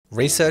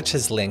Research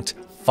has linked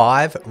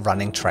 5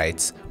 running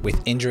traits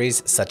with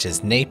injuries such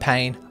as knee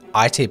pain,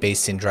 ITB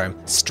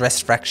syndrome, stress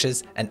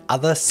fractures, and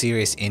other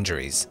serious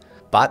injuries.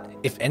 But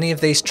if any of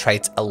these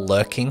traits are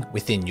lurking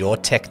within your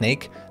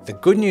technique, the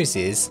good news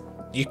is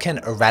you can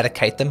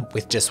eradicate them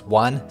with just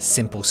one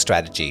simple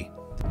strategy.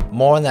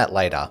 More on that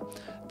later.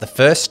 The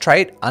first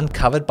trait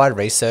uncovered by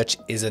research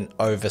is an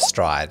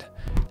overstride.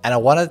 And I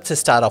wanted to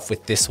start off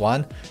with this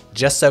one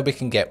just so we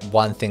can get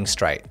one thing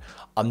straight.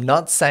 I'm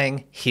not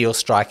saying heel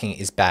striking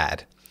is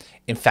bad.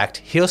 In fact,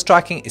 heel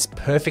striking is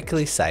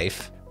perfectly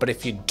safe, but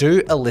if you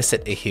do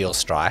elicit a heel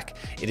strike,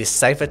 it is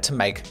safer to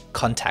make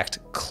contact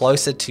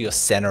closer to your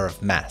center of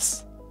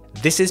mass.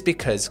 This is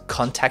because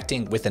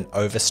contacting with an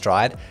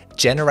overstride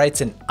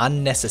generates an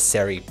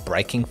unnecessary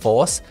braking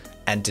force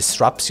and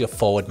disrupts your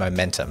forward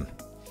momentum.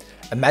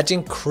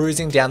 Imagine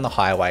cruising down the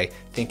highway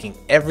thinking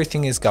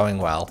everything is going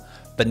well,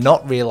 but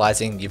not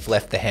realizing you've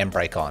left the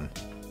handbrake on.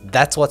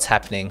 That's what's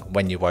happening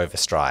when you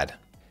overstride.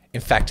 In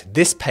fact,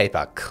 this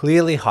paper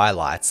clearly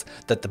highlights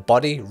that the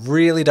body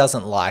really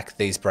doesn't like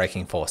these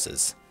braking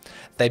forces.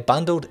 They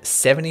bundled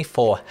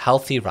 74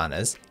 healthy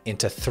runners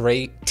into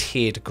 3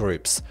 tiered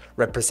groups,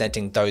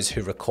 representing those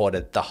who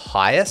recorded the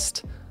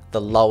highest, the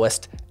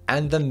lowest,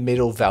 and the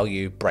middle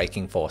value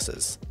braking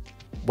forces.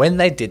 When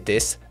they did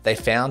this, they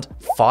found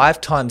 5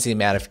 times the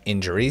amount of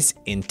injuries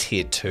in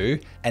Tier 2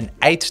 and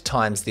 8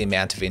 times the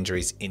amount of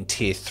injuries in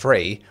Tier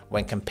 3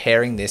 when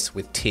comparing this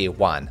with Tier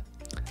 1.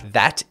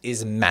 That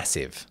is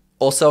massive.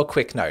 Also a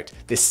quick note,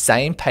 this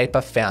same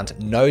paper found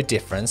no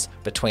difference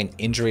between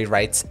injury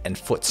rates and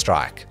foot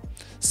strike.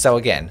 So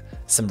again,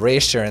 some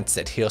reassurance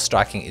that heel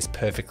striking is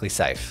perfectly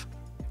safe.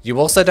 You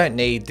also don't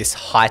need this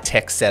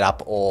high-tech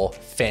setup or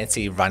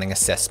fancy running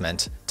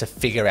assessment to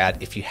figure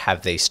out if you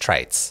have these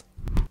traits.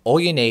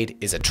 All you need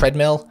is a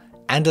treadmill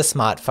and a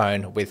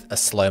smartphone with a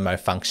slow-mo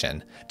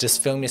function.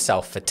 Just film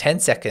yourself for 10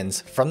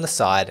 seconds from the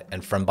side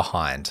and from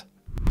behind.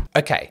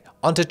 Okay,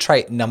 on to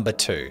trait number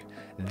 2.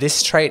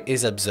 This trait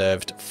is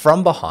observed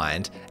from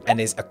behind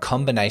and is a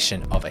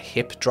combination of a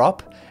hip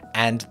drop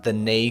and the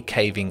knee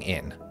caving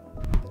in.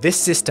 This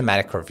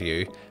systematic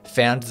review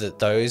found that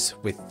those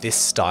with this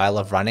style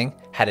of running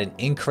had an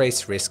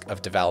increased risk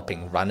of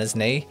developing runner's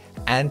knee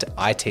and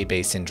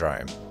ITB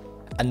syndrome.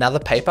 Another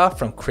paper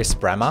from Chris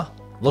Brammer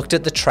looked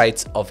at the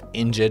traits of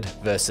injured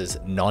versus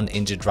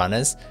non-injured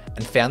runners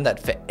and found that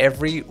for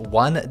every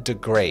 1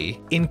 degree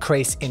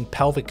increase in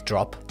pelvic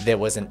drop, there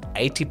was an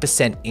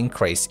 80%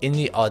 increase in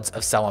the odds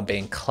of someone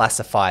being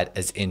classified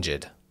as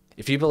injured.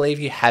 If you believe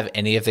you have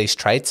any of these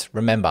traits,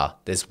 remember,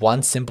 there's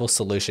one simple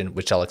solution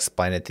which I'll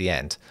explain at the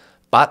end.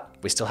 But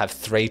we still have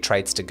 3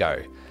 traits to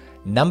go.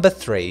 Number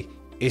 3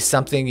 is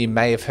something you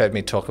may have heard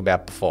me talk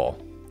about before,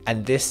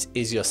 and this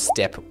is your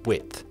step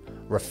width,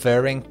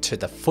 referring to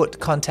the foot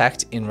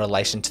contact in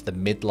relation to the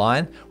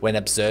midline when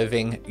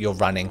observing your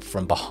running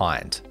from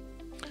behind.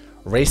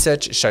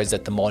 Research shows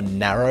that the more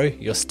narrow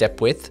your step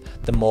width,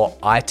 the more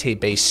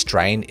ITB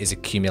strain is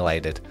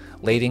accumulated,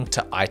 leading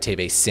to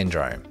ITB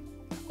syndrome.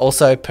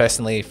 Also,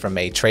 personally, from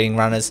me treating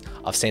runners,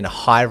 I've seen a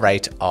high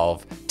rate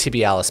of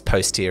tibialis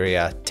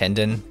posterior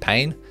tendon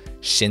pain,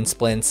 shin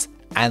splints,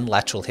 and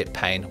lateral hip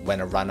pain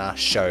when a runner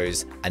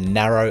shows a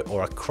narrow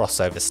or a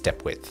crossover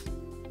step width.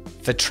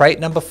 For trait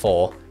number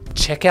 4,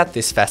 check out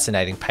this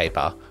fascinating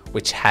paper,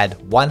 which had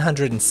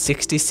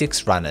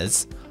 166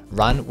 runners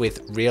run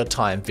with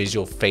real-time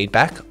visual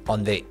feedback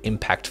on their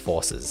impact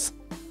forces,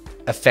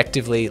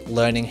 effectively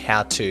learning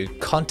how to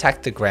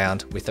contact the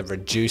ground with a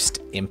reduced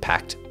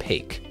impact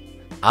peak.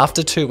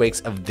 After 2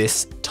 weeks of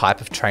this type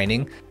of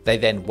training, they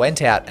then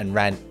went out and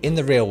ran in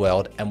the real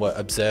world and were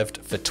observed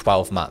for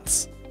 12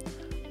 months.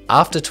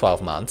 After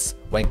 12 months,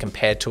 when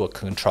compared to a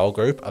control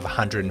group of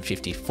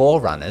 154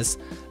 runners,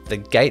 the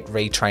gait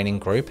retraining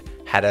group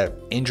had an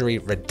injury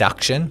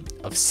reduction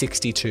of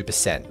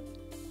 62%.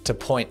 To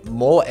point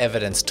more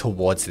evidence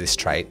towards this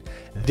trait,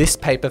 this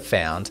paper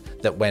found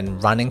that when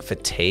running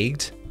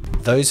fatigued,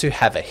 those who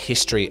have a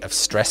history of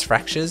stress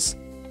fractures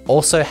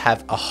also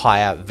have a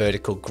higher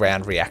vertical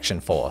ground reaction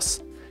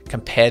force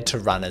compared to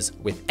runners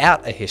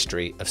without a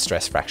history of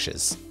stress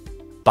fractures.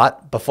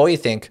 But before you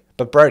think,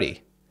 but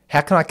Brody,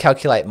 how can I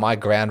calculate my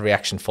ground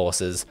reaction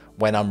forces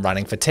when I'm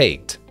running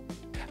fatigued?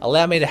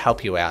 Allow me to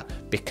help you out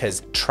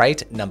because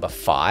trait number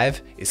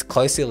 5 is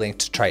closely linked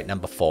to trait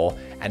number 4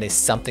 and is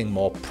something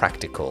more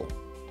practical.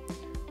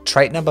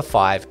 Trait number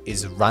 5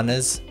 is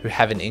runners who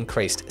have an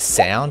increased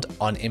sound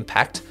on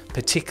impact,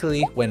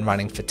 particularly when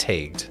running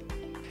fatigued.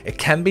 It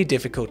can be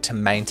difficult to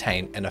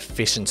maintain an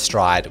efficient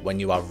stride when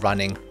you are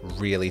running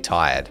really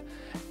tired,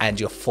 and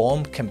your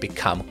form can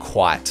become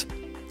quite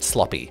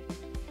sloppy.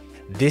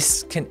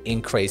 This can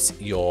increase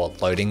your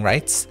loading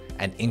rates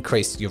and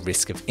increase your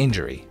risk of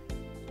injury.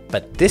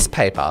 But this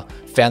paper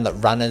found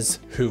that runners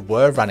who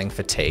were running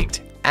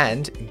fatigued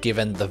and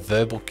given the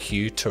verbal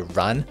cue to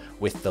run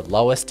with the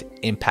lowest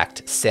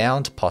impact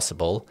sound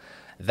possible,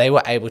 they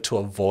were able to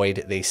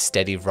avoid these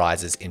steady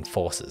rises in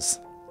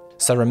forces.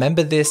 So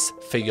remember this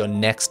for your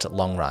next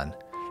long run.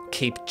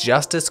 Keep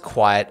just as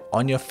quiet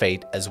on your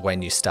feet as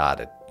when you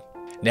started.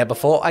 Now,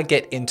 before I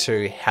get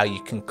into how you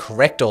can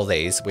correct all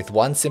these with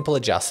one simple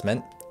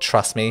adjustment,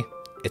 trust me,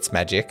 it's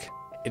magic.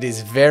 It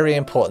is very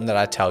important that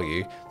I tell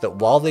you that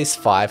while these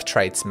 5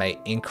 traits may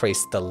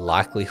increase the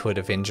likelihood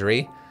of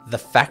injury, the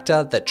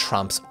factor that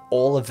trumps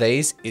all of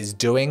these is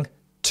doing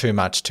too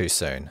much too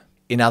soon.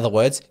 In other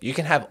words, you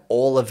can have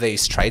all of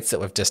these traits that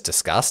we've just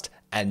discussed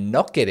and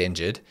not get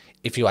injured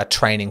if you are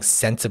training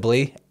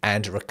sensibly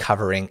and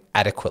recovering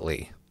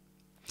adequately.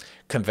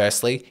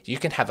 Conversely, you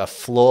can have a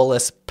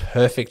flawless,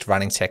 perfect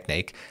running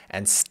technique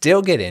and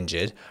still get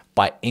injured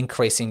by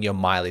increasing your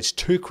mileage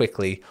too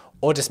quickly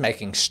or just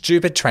making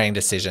stupid training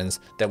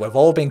decisions that we've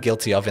all been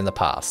guilty of in the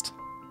past.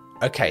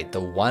 Okay, the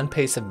one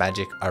piece of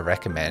magic I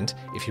recommend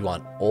if you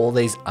want all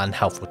these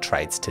unhelpful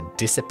traits to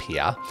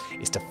disappear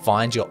is to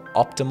find your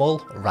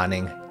optimal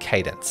running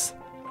cadence,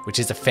 which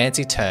is a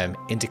fancy term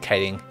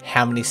indicating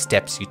how many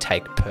steps you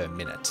take per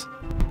minute.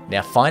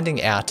 Now,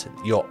 finding out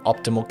your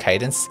optimal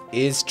cadence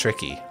is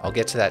tricky. I'll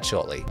get to that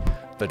shortly.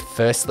 But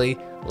firstly,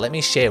 let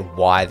me share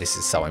why this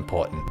is so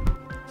important.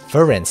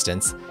 For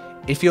instance,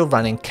 if your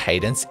running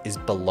cadence is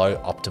below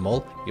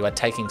optimal, you are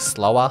taking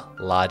slower,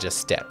 larger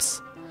steps.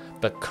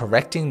 But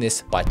correcting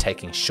this by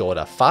taking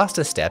shorter,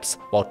 faster steps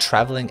while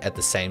traveling at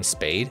the same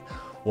speed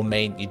will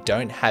mean you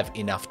don't have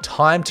enough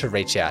time to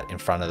reach out in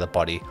front of the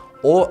body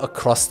or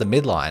across the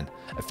midline,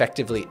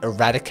 effectively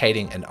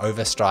eradicating an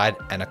overstride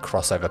and a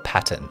crossover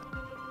pattern.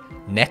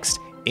 Next,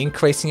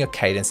 increasing your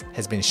cadence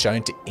has been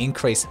shown to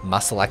increase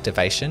muscle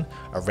activation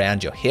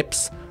around your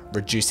hips,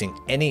 reducing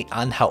any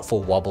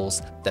unhelpful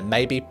wobbles that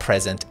may be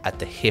present at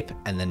the hip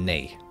and the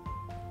knee.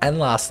 And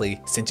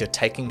lastly, since you're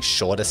taking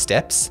shorter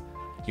steps,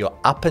 your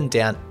up and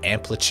down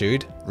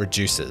amplitude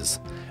reduces,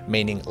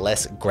 meaning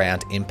less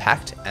ground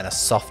impact and a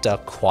softer,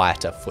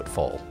 quieter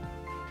footfall.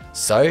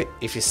 So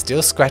if you're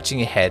still scratching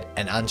your head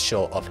and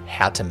unsure of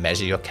how to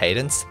measure your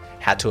cadence,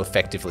 how to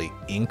effectively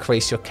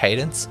increase your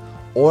cadence,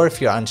 or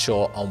if you're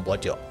unsure on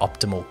what your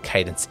optimal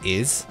cadence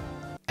is,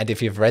 and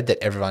if you've read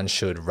that everyone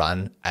should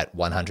run at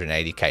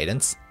 180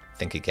 cadence,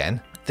 think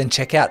again, then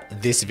check out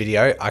this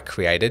video I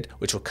created,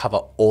 which will cover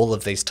all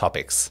of these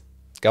topics.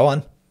 Go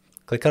on,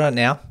 click on it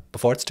now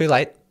before it's too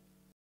late.